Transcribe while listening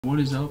What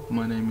is up?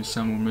 My name is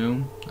Samuel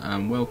Milne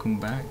and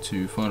welcome back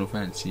to Final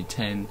Fantasy X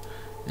and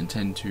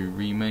X-2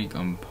 Remake.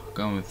 I'm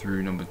going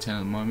through number 10 at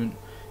the moment.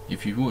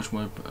 If you've watched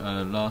my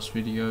last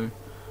video,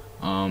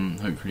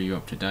 hopefully you're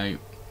up to date,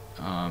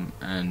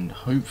 and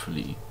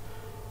hopefully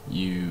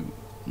you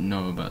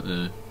know about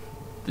the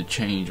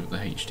change of the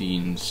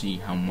HD and see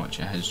how much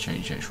it has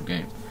changed the actual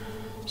game.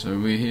 So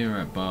we're here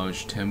at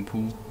Baaj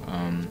Temple,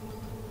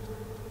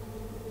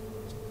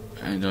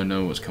 and I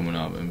know what's coming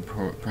up, and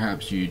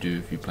perhaps you do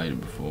if you played it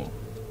before.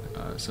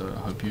 So I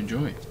hope you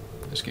enjoy.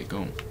 Let's get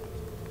going.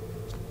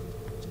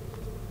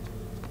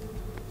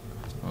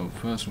 Well,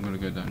 first I'm going to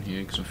go down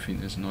here because I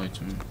think there's an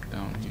item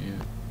down here.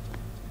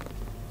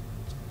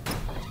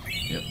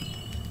 Yep.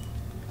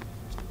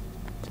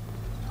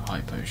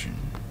 High potion.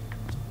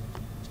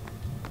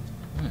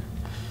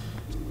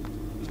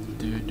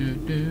 Do.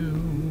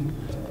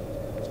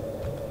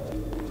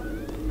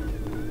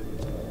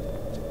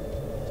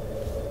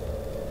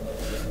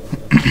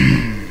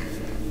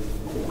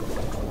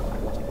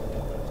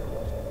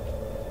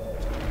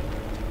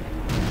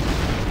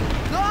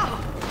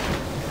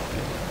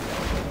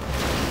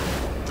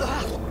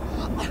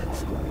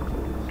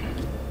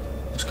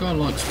 This guy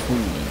likes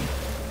falling.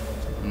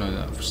 I know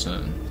that for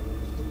certain.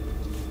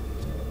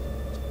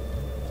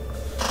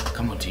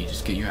 Come on, T,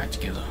 just get your act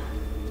together.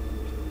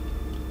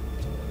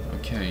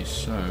 Okay,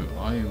 so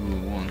I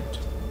will want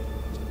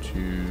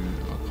to.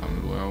 I can't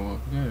remember where I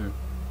want to go.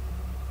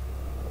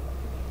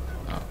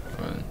 Oh,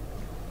 well.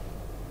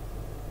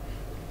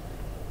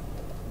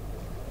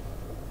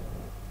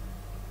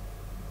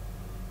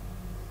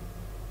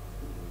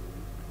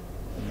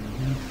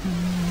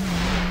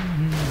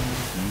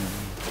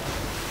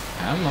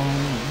 Hello.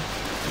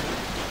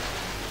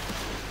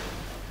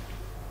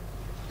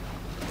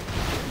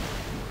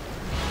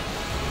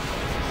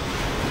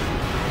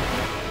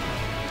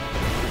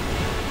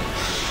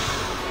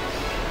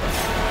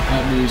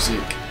 That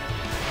music.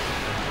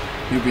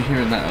 You'll be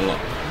hearing that a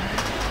lot.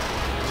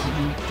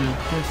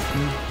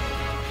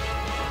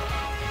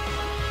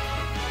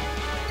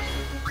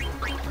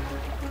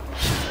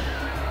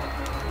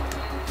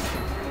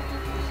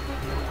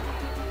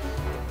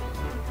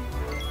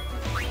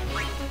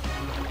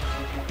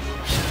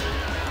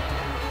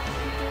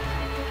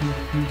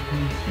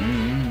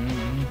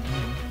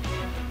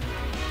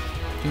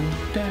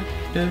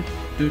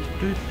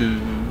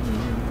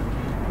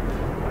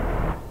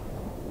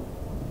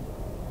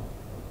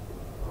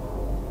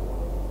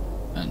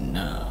 And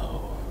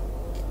now,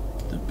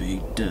 the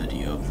big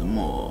daddy of them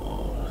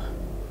all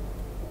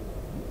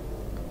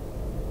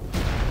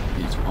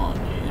is on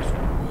his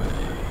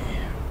way.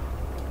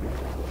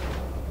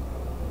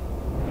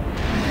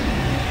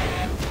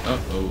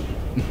 Uh-oh.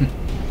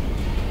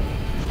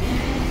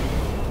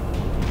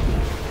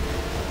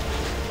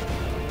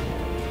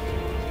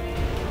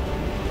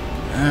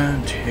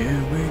 And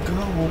here we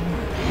go.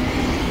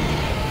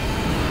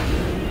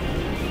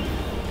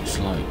 It's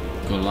like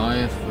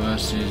Goliath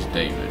versus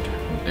David.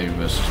 David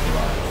versus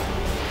Goliath.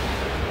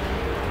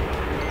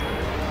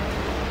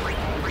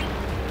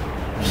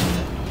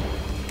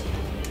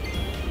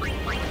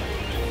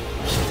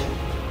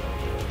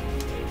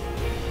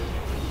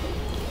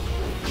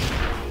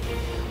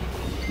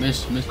 Miss.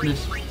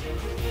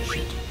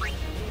 Shit.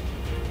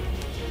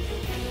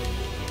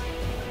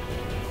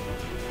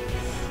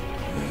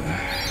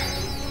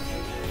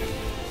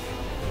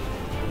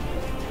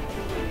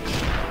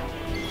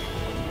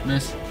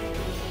 Miss.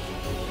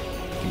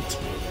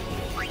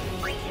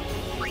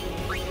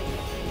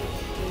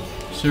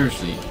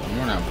 Seriously, I'm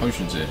running out of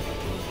potions here.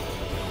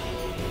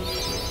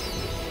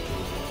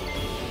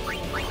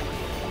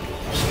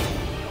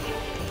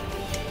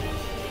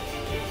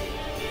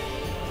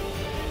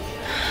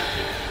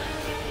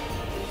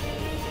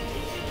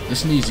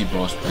 It's an easy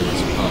boss, but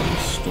it's a part of the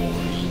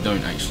story. You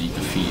don't actually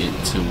defeat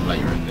it till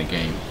later in the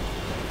game.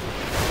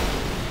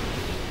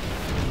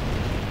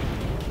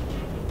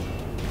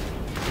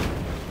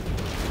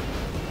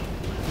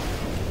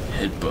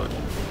 Headbutt.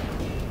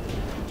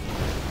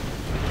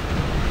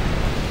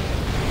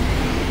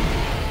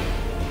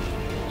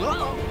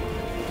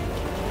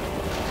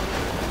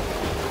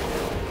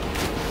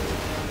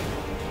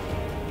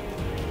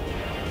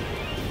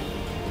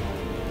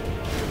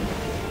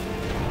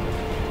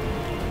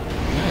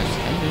 Yes,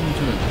 head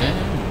into a dead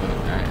end, but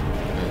alright,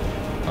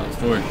 part of the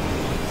story.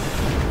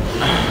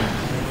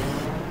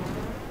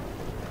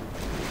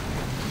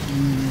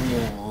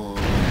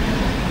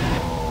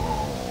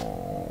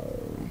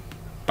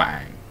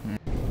 Bang.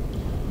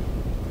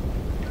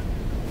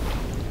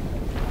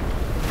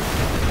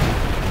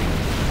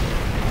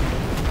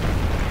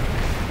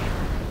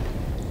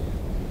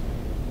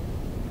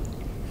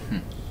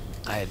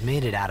 I had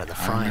made it out of the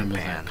frying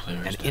pan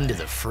and into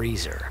the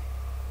freezer.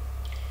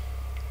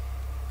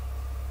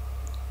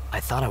 I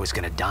thought I was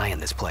gonna die in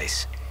this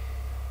place.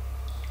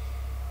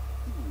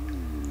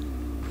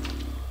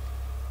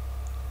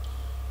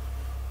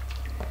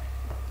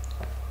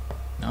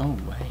 No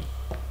way.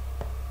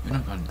 You're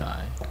not gonna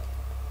die.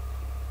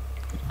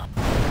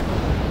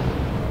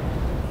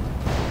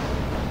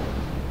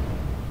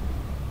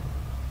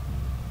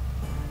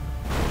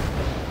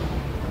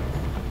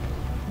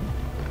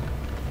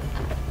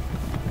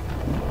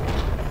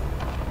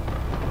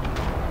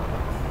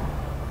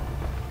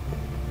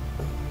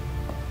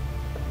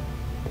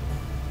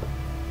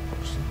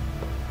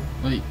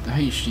 Like, the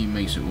HD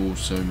makes it all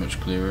so much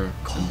clearer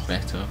and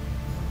better.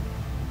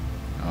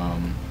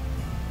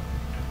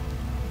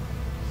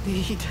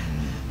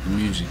 The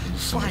music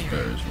is so much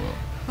better as well.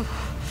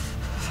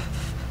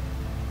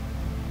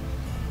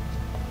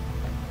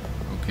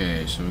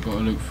 Okay, so we've got to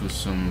look for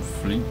some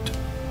flint.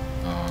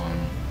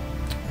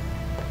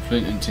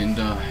 Flint and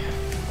tinder.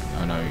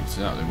 I know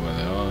exactly where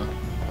they are.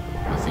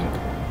 I think.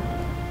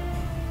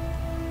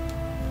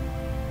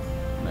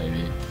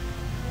 Maybe.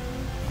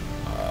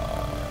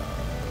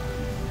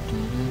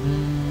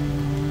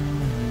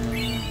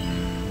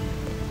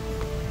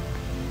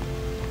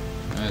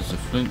 There's the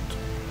flint.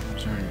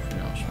 Is there anything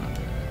else around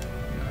there?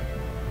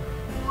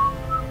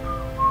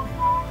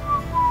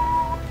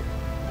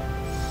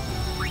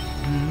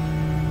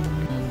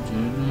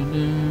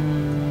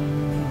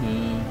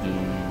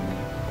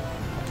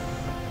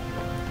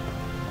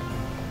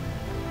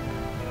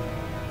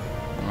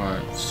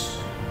 Right.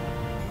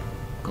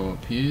 Go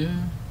up here.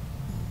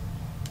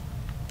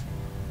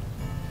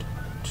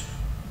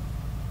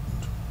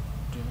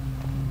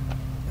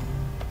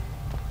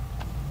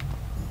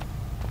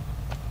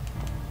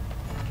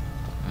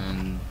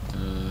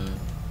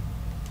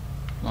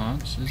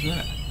 Plants is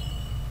that?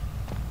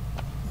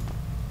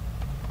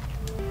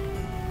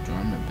 Do I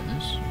remember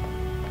this?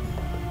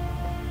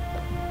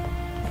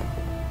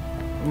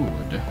 Oh,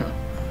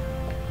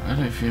 I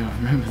don't feel I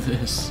remember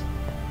this.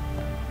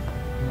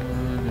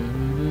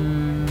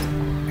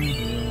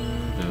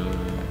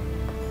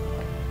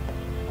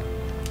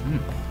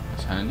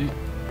 That's handy.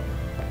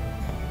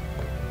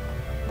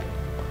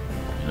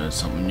 You learn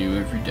something new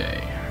every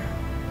day.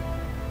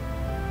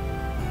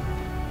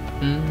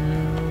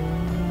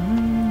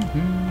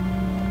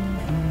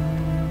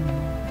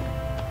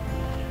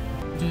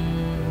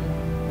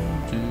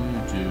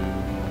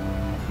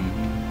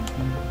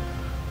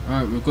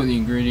 Alright, we've got the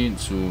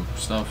ingredients or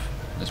stuff.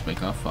 Let's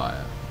make our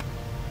fire.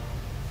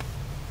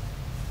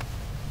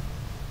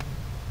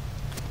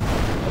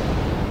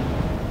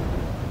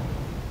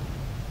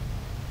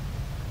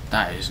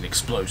 That is an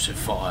explosive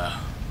fire.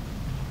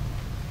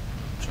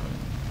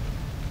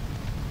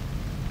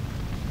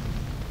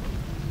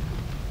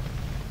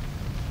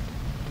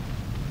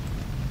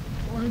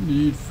 I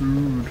need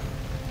food.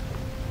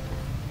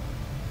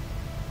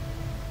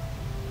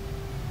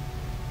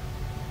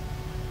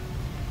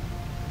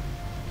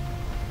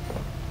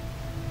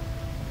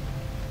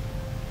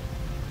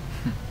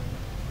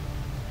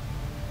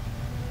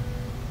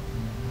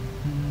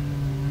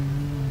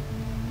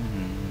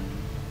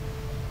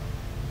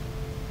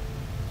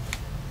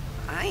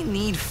 I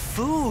need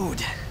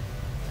food.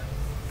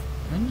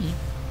 I need.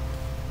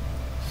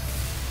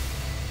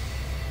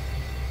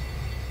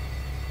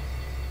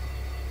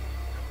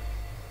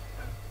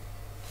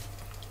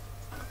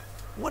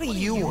 What do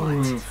you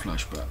want?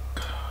 Flashback.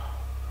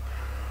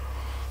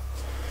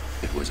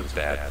 It was a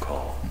bad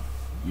call.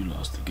 You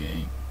lost the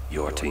game.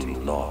 Your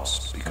team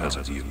lost because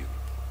of you.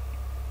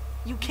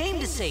 You came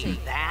to say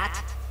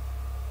that?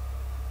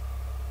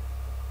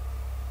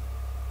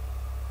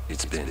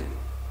 It's been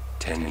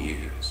 10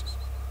 years.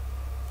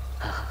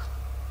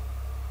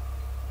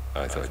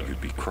 I thought you'd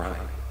be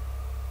crying.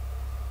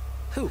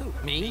 Who,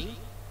 me?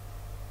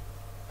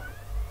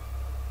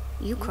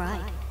 You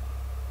cried.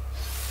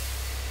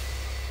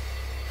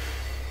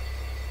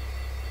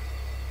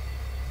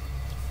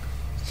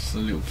 Just a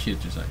little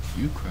kid just like,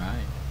 you cry.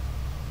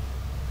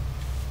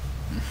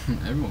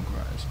 Everyone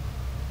cries.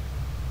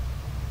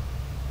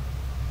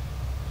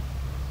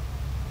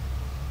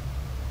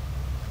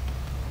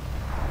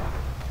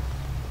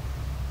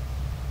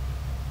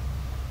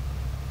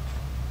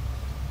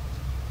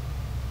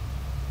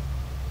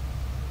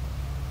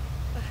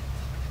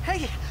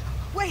 Hey,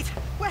 wait!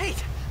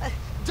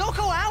 Don't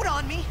go out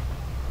on me!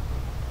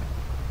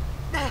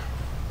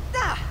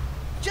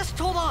 Just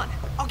hold on.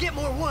 I'll get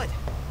more wood.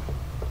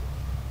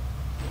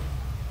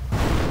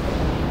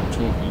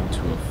 Talking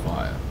to a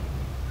fire.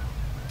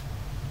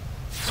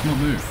 It's my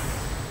move.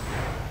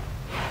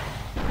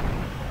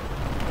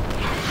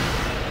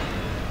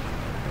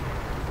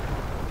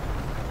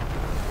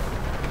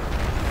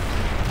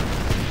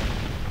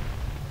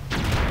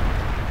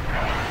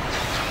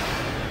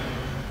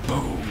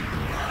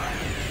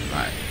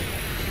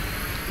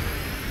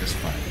 Let's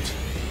fight.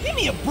 Give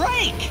me a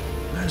break!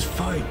 Let's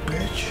fight,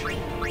 bitch.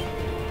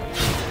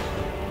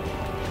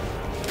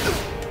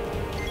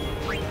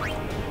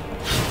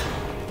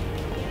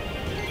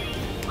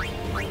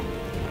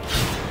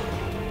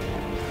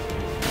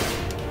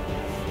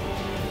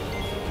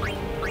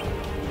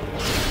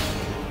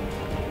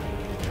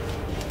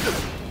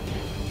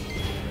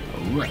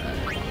 Alright.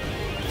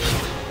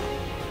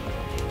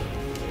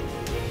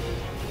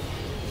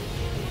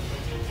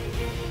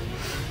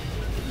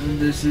 And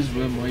this is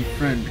where my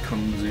friend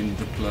comes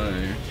into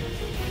play.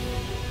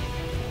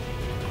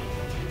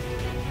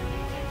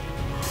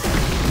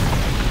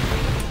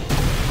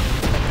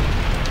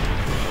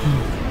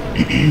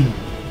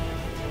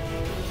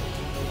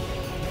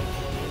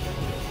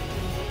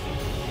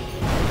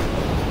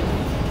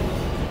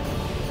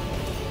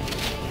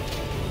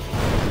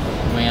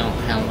 Well,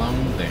 hello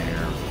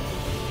there.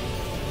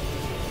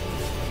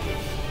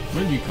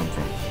 Where do you come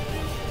from?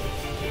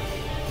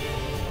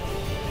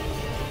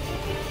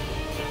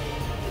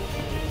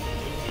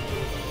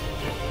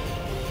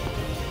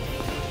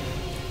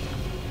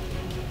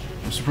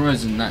 I'm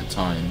surprised in that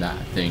time that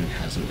thing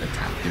hasn't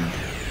attacked him.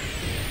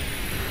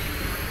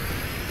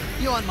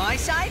 You on my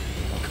side?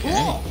 Okay.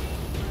 Cool.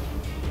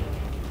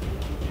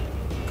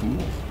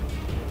 Cool.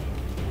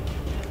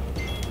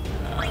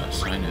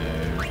 Yes, I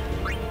know.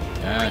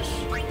 Yes.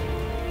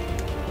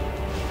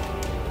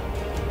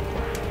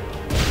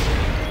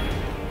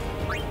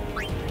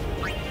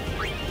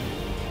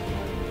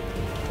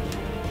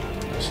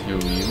 Let's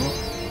heal you up.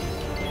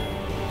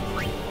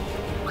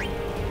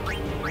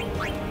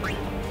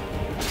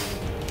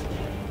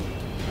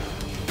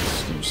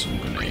 Let's do some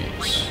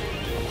grenades.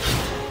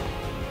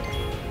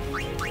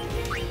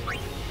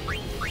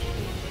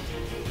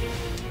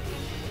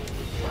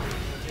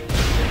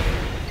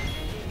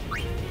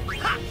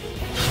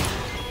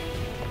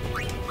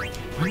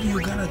 When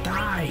you gonna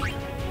die?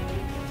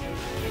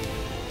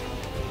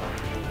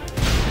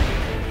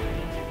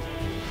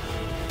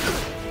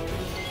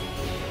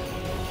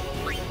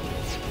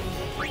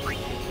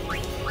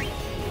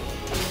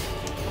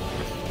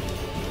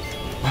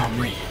 Oh,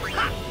 me.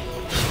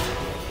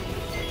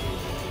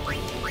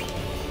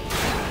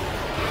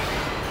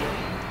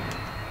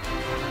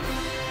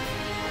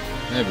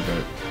 There we go.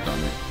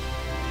 Done it.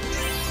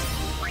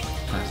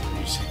 Classic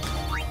music.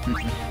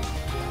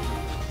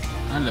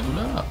 I leveled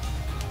up.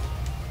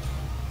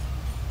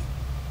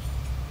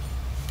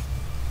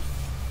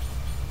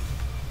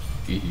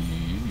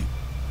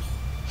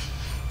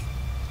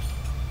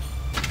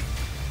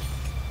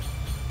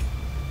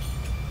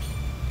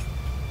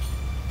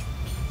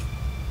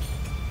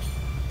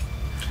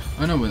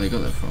 I know where they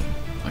got that from.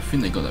 I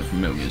think they got that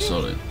from Metal Gear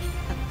Solid.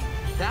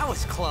 That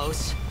was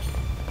close.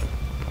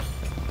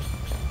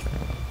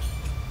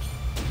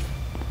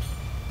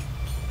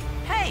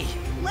 Hey,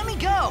 let me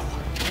go.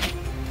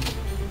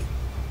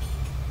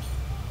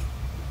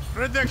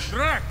 Redek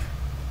Drak!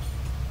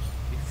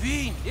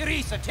 Vin,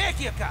 Irisa,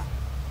 Tekiaka!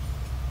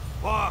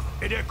 Wag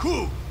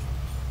Edeku!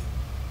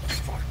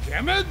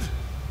 Fargemed?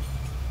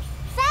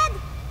 Fed!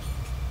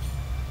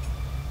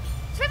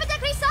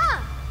 Trivitek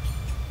Risa!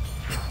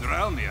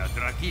 Dralmia,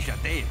 Drakisha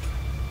Dave.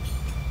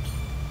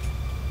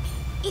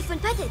 Ifan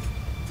Petit!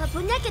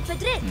 Fapuneket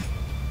Fedrit!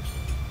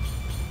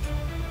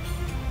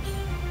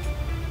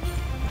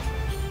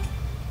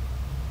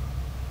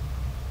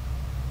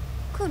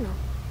 Kuno.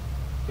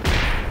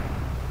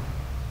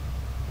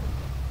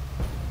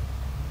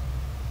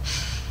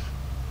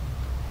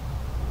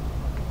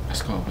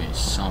 That's gotta be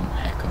some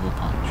heck of a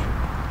punch.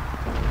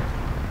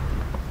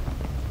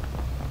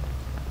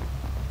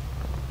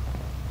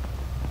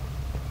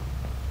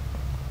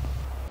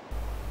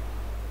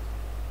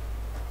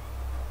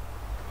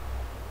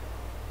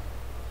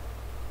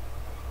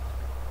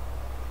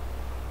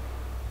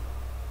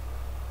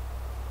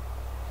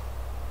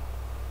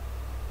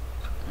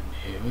 And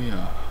here we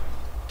are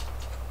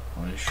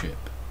on a ship,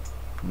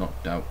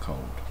 knocked out cold.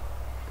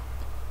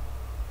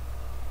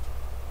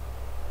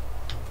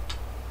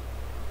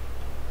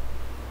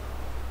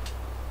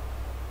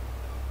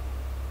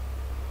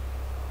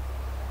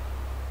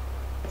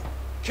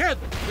 Kid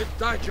with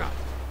Daja!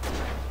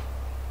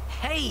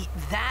 Hey,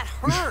 that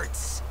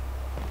hurts.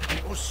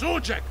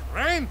 Osojek,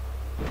 Rain?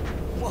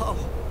 Whoa.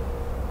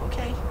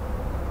 Okay.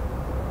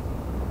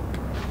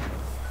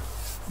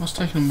 Must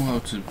take them a while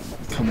to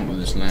come up with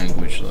this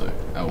language though,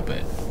 I'll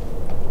bet.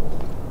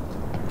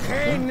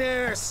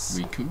 Heinous!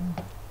 Riku?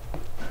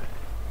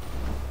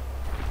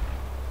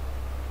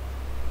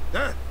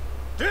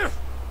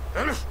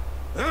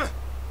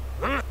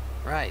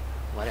 Right,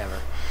 whatever.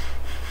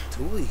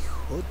 Tui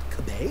Hood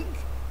Kabeg?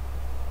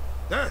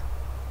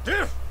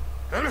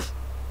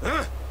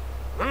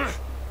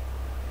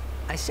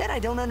 I said I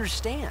don't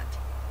understand.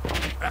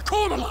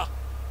 Akonala!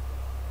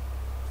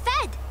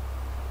 Fed!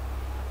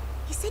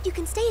 He said you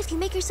can stay if you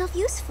make yourself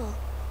useful.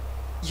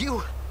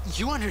 You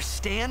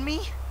understand me?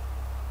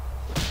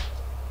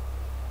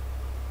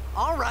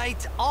 All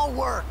right, I'll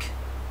work.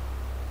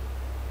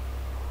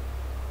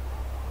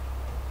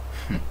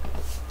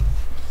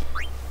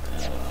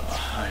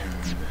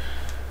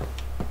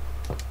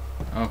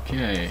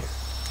 Okay,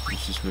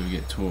 this is where we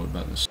get taught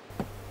about this.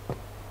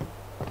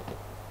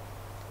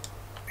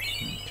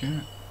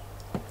 Okay.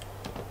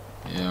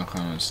 Yeah, I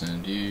can't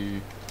understand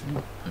you.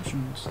 Ooh,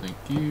 potions, thank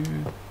you.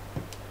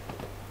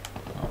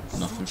 Oh,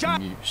 nothing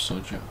from you,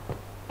 Soja.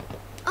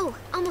 Oh,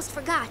 almost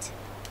forgot.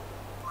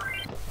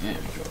 There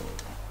we go.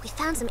 We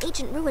found some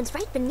ancient ruins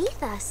right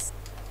beneath us.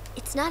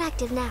 It's not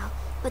active now,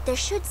 but there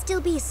should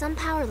still be some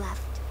power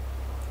left.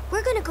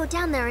 We're gonna go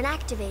down there and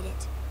activate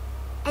it.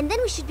 And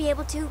then we should be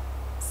able to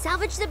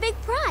salvage the big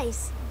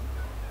prize.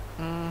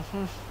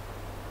 Mm-hmm.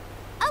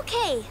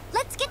 Okay,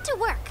 let's get to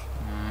work.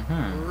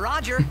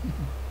 Roger.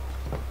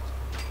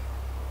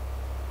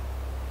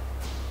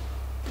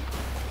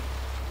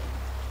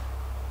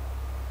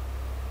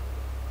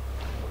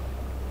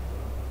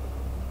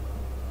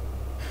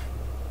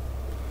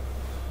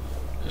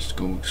 Let's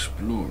go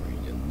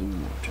exploring in the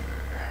water.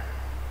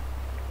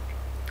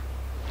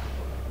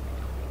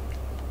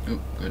 Oh,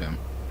 go down.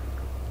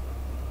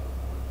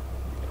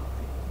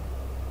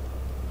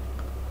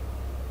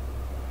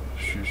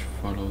 Just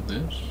follow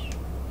this.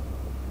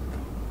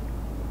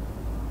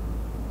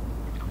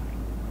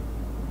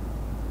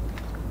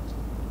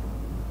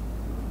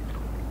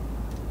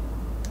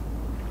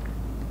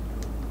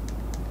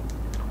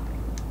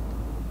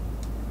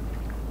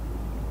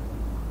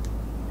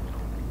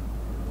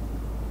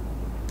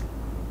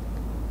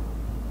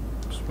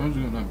 I suppose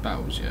we've got no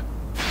battles yet.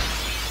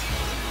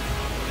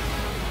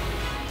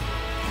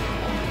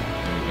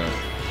 There we go.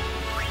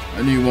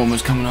 A new one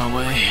was coming our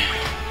way.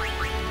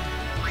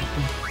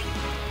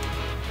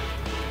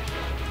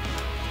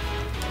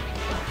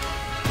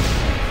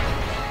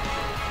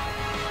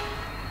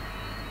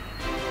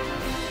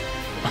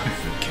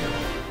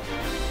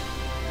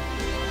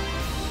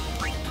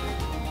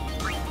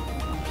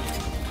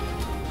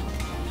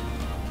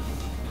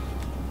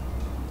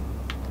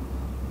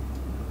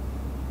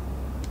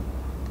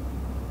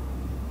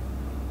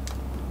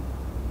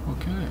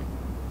 Okay.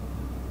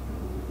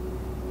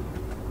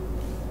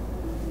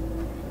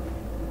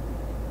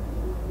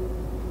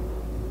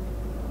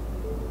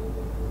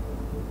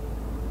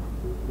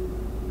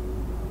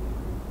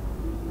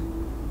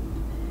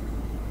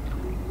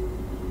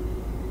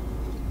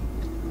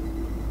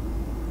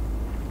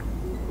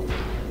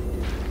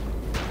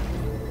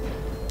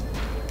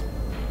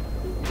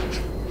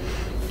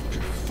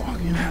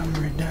 Fucking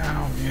hammer it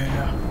down,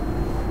 yeah.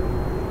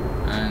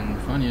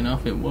 And funny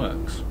enough, it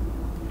works.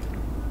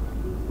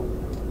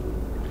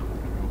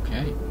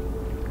 Okay.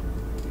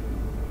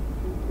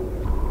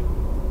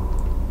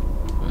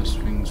 First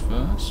things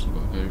first, we've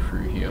got to go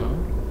through here.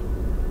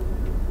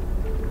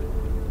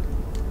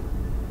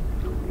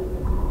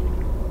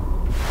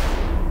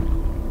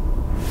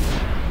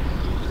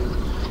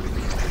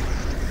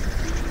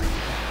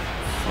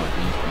 Fight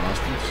these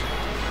bastards.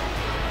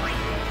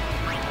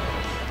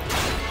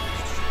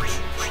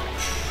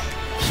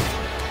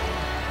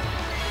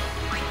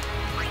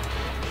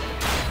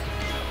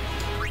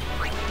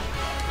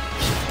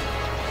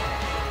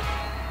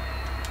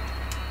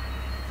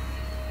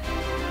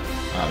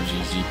 That was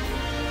easy.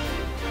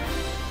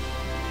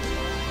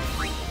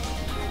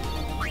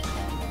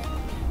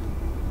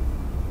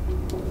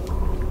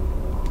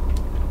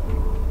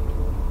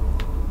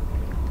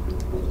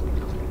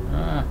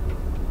 Ah.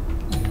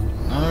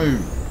 No.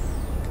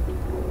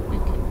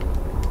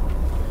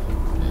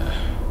 Yeah.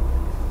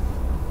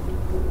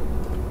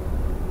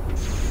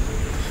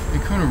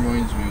 It kind of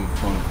reminds me of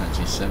Final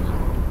Fantasy VII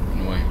in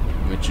a way,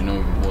 which you know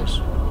it was.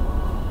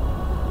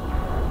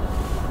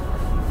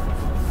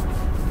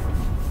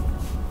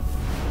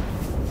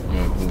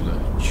 All the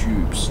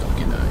tubes stuck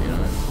in there, you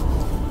know.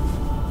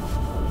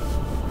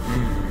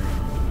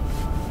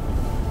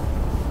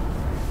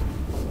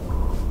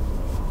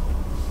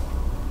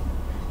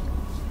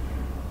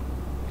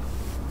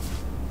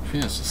 I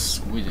think that's a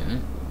squid in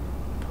it.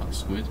 Part of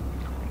squid.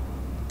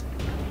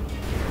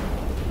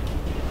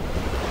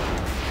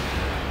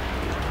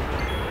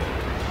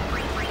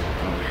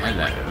 Oh,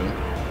 hello.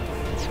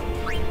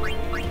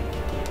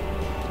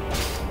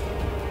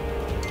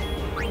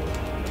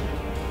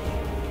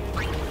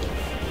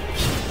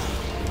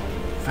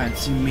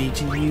 Fancy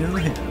meeting you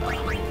here.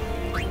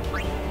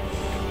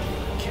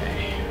 Okay.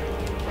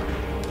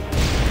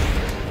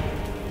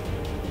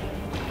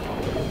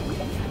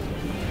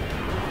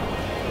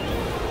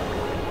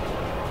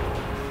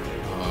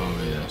 Oh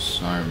yes,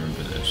 I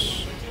remember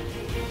this.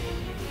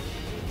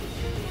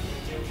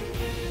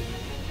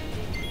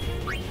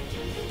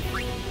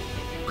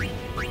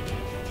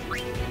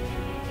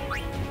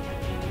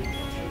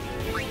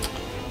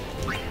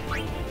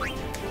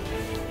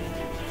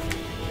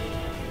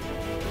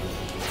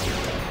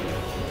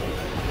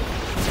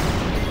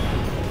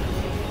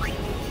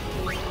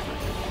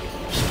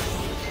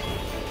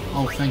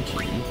 Oh, thank you.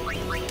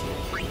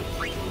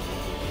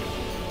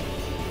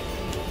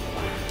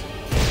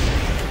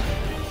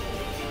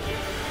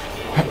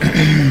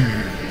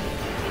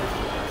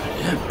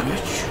 Yeah,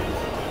 bitch.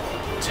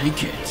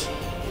 Take it.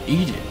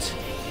 Eat it.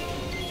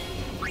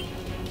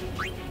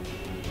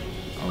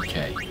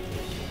 Okay.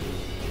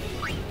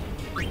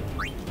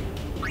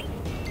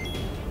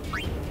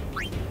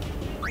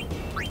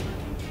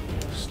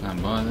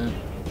 Stand by then.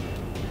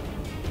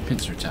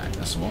 Pincer attack,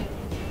 that's the one.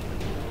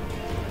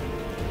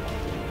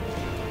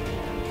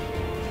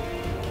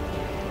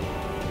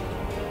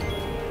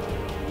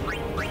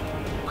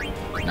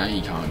 Now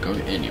you can't go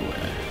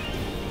anywhere.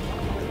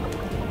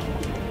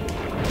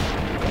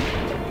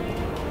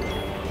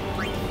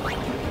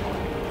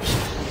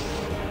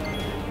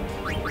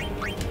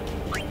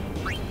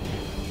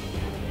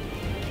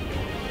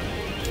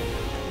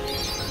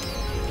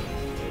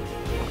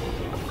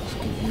 Let's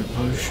give you a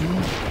potion.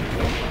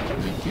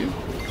 Thank you.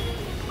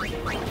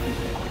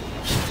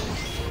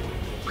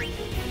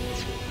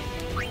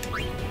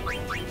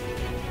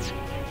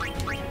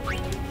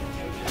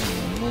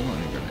 Have I got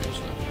any grenades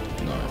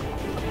left? No.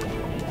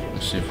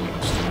 Let's see if we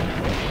can still.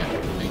 Yeah,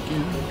 thank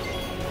you.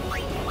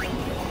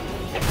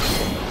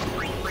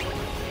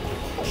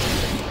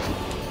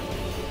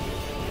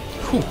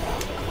 Whew.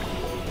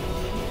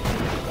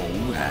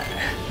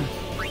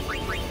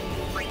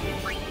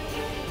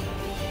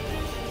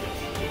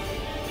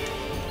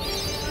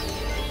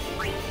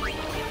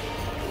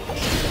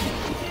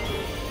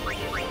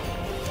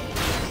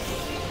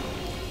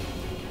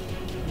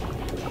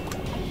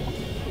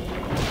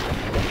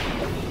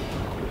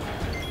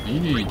 He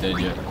nearly dead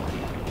yet.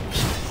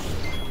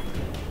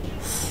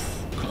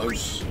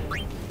 Close.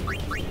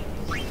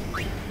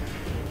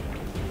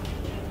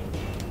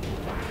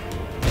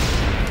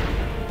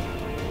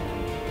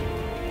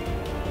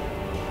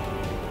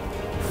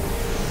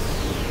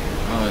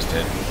 Oh, it's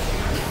dead.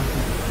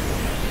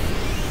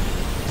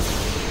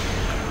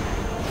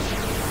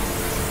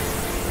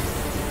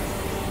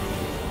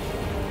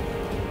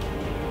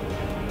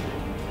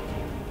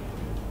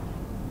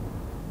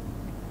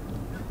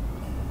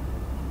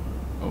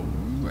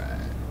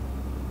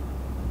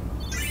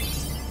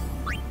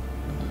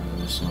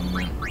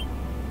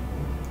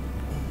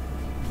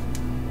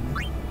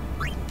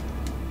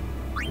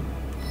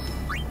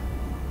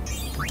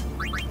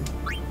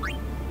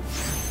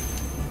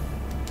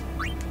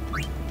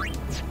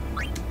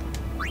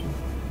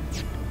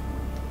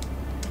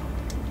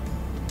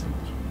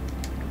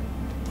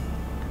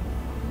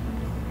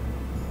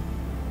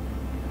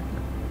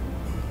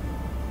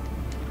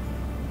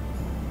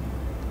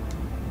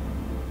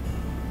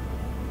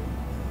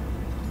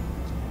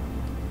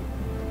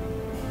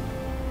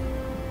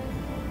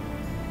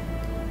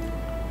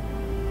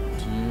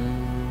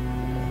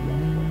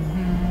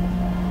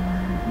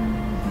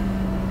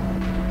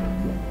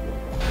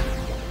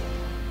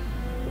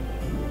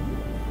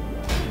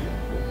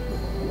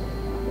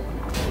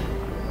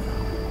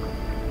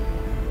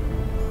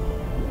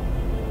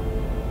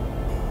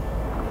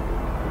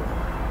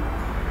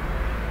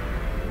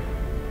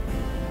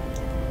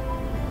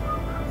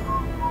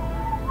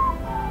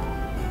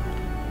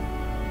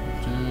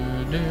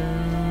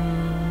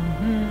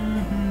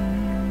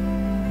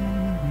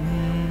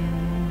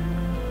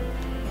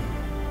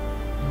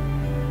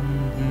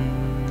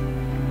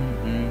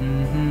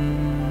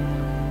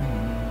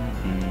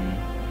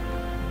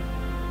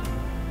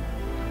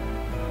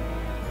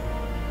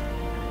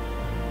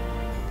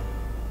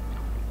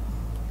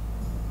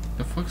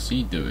 The fuck's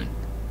he doing?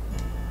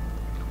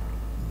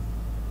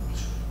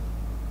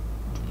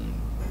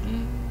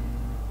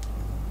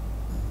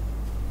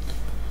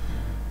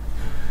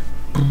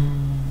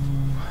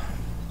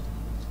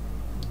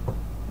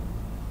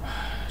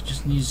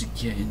 Just needs to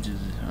get into the.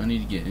 I need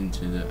to get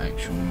into the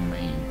actual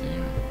main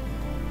thing.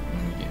 I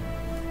need to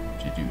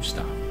get to do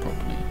stuff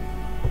properly.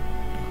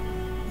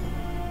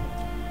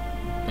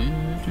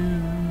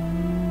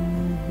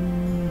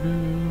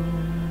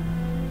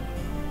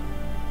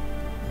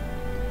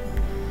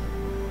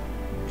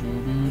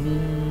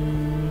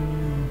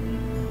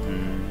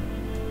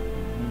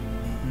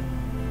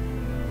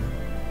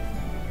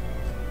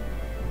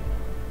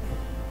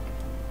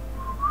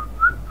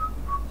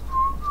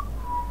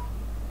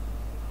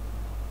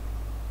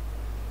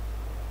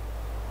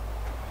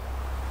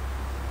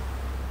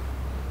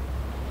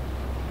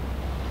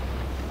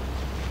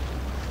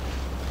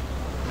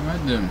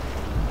 Alright then,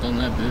 done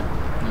that bit.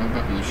 Now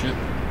back on the ship.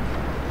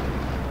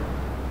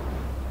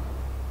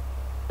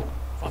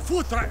 Van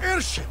Futra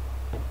Ersje!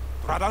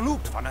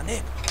 Radanoot van een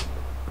nek.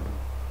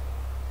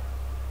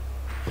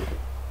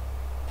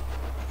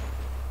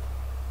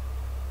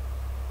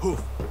 Hoef,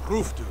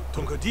 roefdu,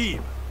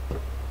 Tongadib.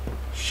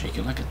 Shake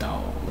it like a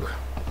dog.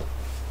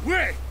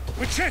 Wait!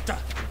 Wicheta!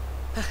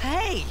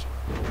 Hey!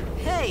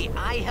 Hey,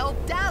 I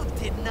helped out,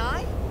 didn't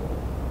I?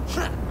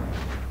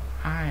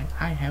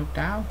 I helped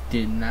out,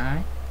 didn't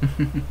I?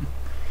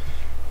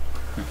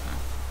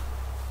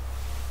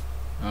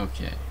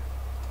 Okay.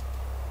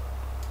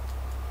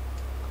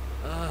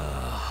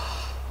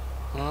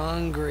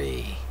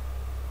 Hungry.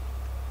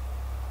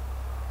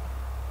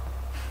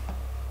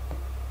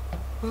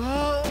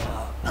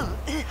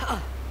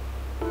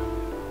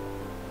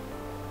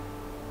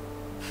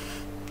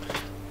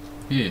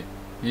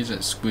 Here's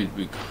that squid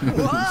we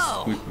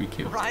Whoa! squid we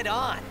killed. Right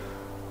on.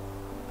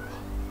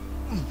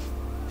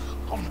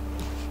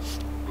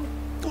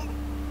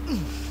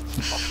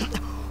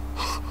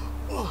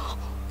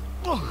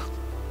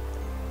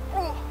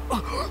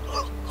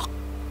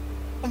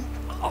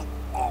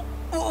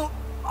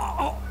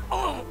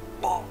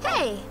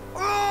 Hey!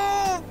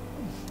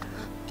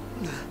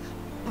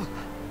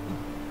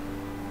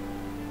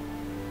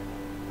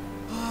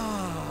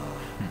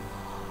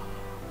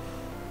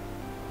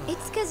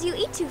 It's 'cause you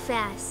eat too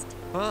fast.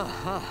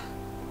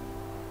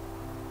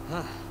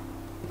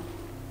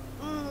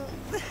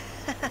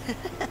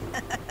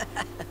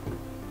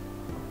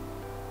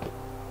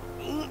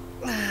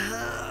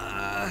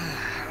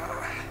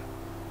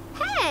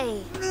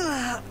 Hey!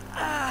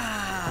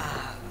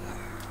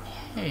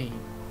 Hey.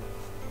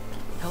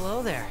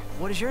 Hello there.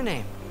 What is your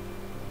name?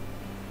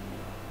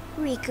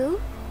 Riku?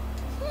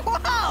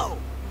 Whoa!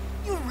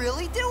 You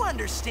really do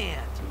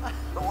understand.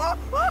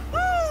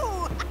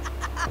 Woo-hoo-hoo!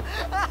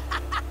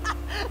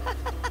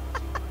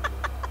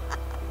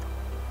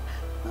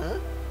 Huh?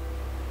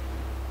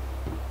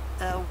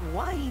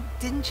 Why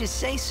didn't you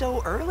say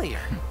so earlier?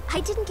 I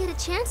didn't get a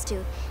chance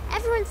to.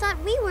 Everyone thought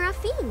we were a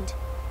fiend.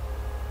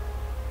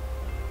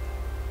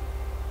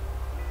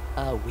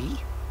 We?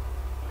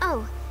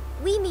 Oh,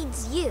 we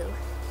means you.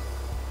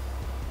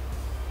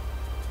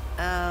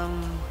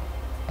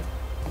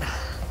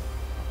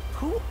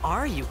 Who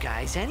are you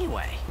guys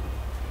anyway?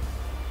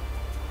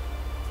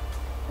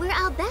 We're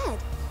Al Bhed.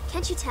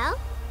 Can't you tell?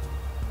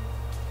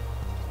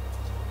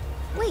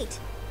 Wait,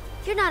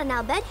 you're not an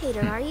Al Bhed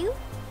hater, are you?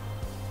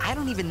 I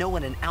don't even know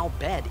what an Al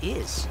Bhed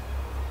is.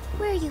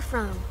 Where are you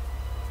from?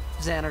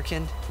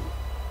 Xanarkand.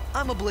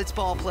 I'm a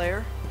blitzball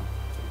player.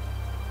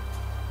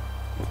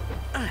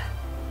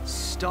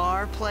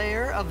 Star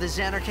player of the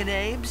Xanarkand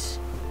Abes.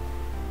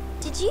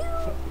 Did you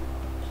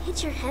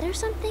hit your head or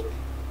something?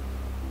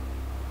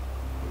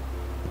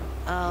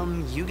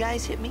 You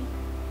guys hit me?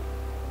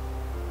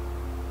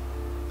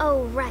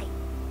 Oh, right.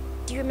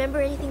 Do you remember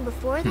anything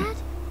before that?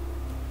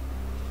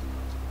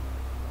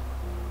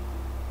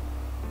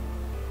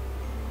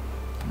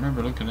 I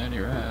remember looking at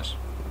your ass.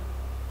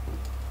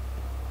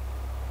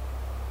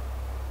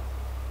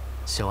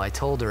 So I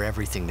told her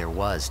everything there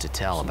was to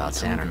tell about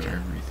Xanarkand.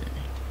 Everything.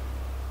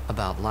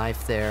 About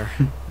life there,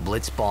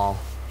 blitzball,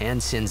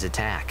 and Sin's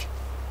attack.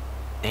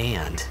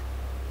 And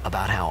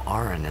about how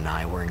Aaron and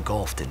I were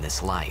engulfed in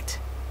this light.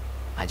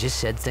 I just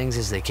said things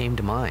as they came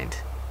to mind.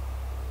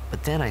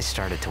 But then I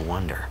started to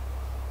wonder.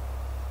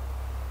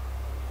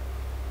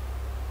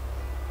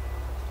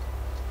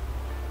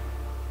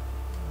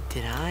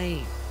 Did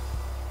I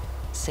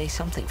say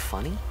something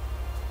funny?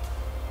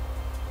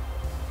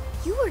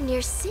 You were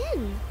near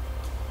Sin.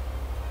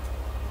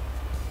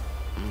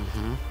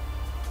 Mm-hmm.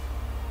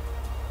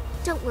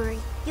 Don't worry,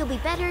 you'll be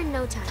better in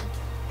no time.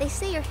 They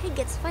say your head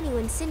gets funny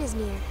when Sin is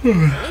near.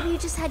 Maybe you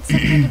just had some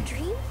kind of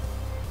dream?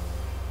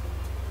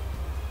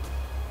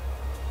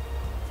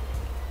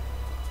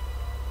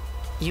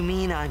 You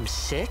mean I'm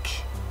sick?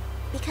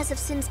 Because of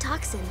Sin's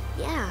toxin,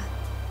 yeah.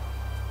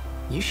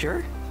 You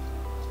sure?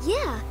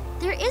 Yeah,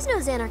 there is no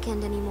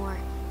Xanarkand anymore.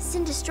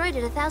 Sin destroyed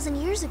it 1,000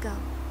 years ago.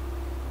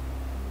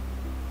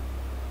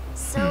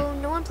 So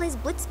no one plays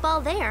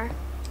blitzball there.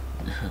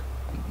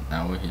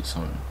 Now we're his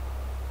home.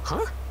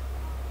 Huh?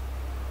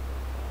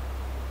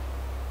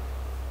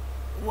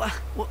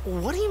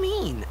 What do you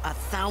mean,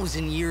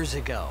 1,000 years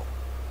ago?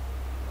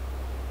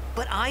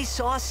 But I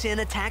saw Sin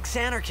attack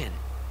Xanarkand.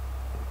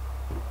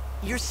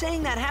 You're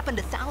saying that happened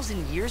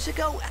 1,000 years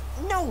ago?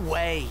 No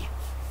way!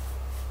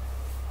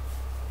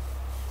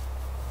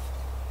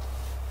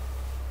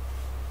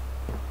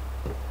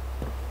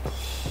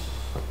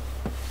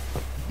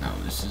 Now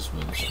this is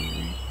where the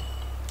story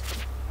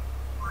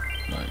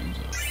lightens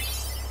up.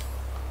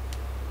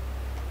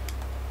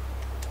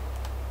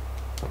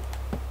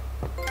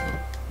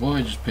 What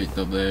I just picked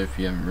up there, if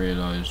you haven't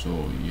realised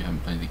or you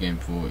haven't played the game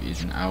before,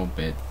 is an Al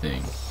Bhed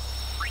thing.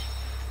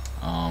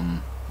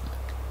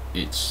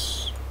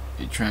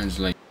 It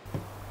translates.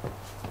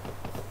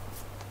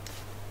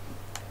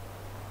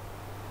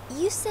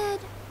 You said...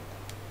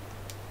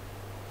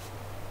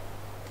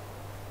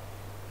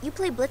 you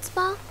play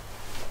blitzball?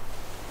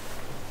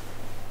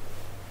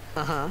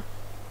 Uh-huh.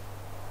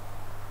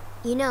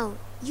 You know,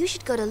 you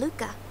should go to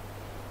Luca.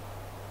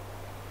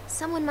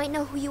 Someone might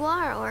know who you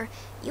are, or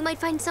you might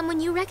find someone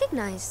you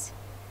recognize.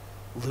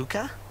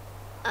 Luca?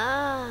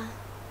 Huh.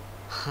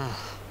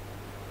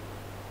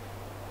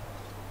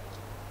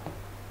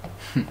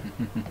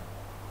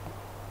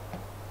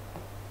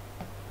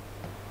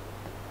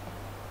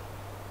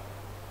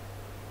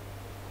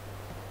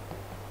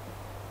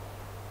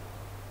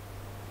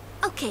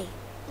 Okay,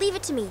 leave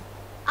it to me.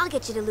 I'll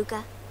get you to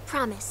Luca.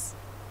 Promise.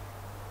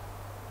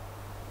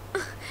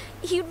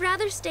 You'd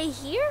rather stay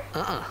here?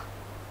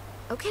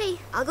 Okay,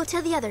 I'll go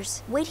tell the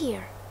others. Wait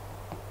here.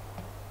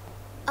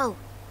 Oh,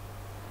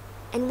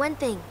 and one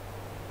thing.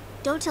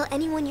 Don't tell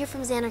anyone you're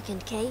from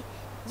Xanarkand, okay?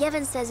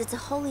 Yevon says it's a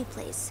holy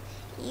place.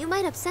 You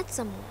might upset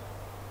someone.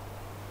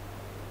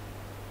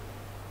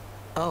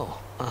 Oh,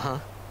 uh-huh.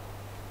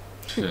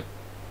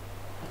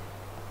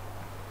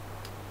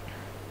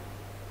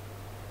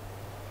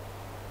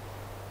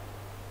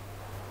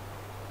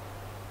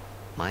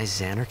 My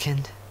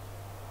Xanarkand?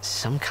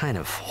 Some kind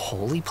of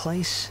holy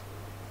place?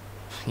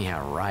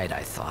 Yeah, right,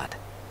 I thought.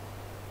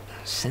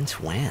 Since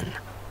when?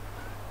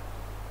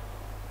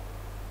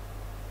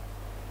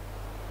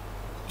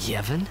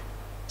 Yevon?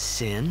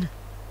 Sin?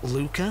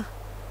 Luca?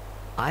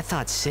 I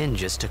thought Sin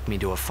just took me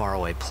to a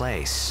faraway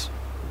place,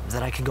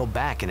 that I could go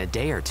back in a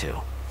day or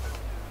two.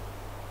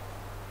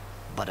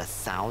 But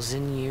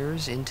 1,000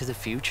 years into the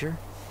future?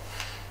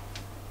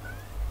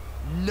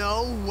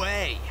 No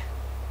way!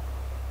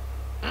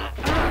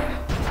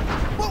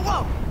 Whoa,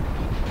 whoa!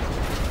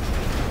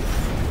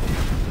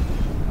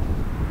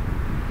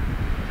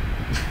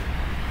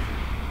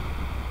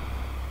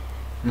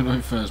 When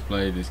I first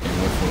played this game, I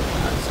thought I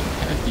had some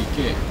hefty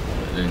kick,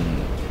 but then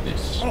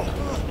this.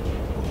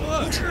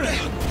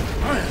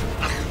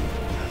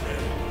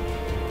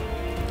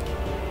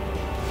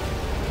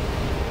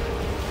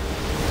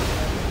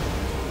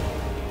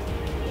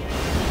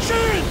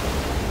 Shin!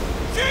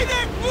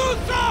 Sinek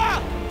Musa!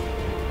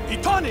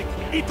 Etonic!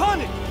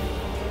 Etonic!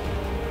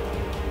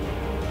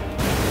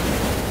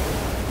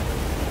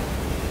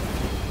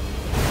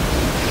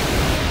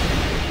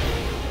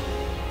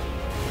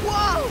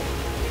 Whoa!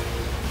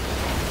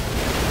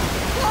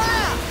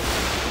 Wow!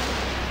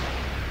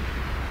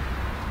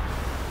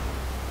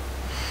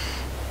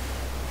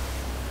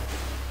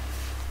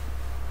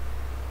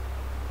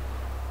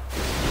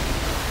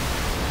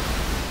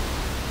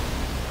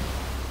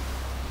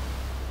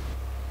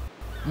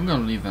 I'm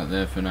gonna leave that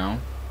there for now.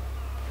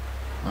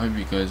 I hope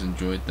you guys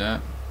enjoyed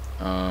that.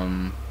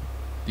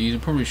 These are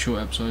probably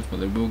short episodes, but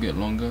they will get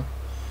longer.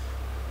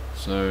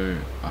 So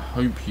I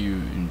hope you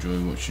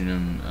enjoy watching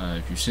them.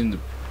 If you've seen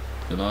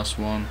the last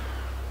one,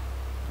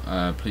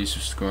 please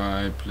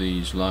subscribe,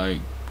 please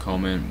like,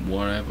 comment,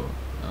 whatever.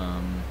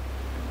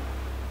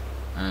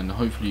 And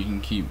hopefully I can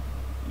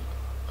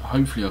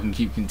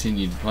keep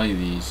continuing to play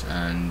these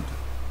and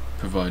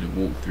provide a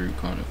walkthrough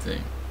kind of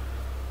thing.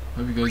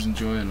 Hope you guys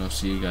enjoy, and I'll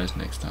see you guys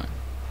next time.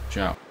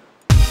 Ciao.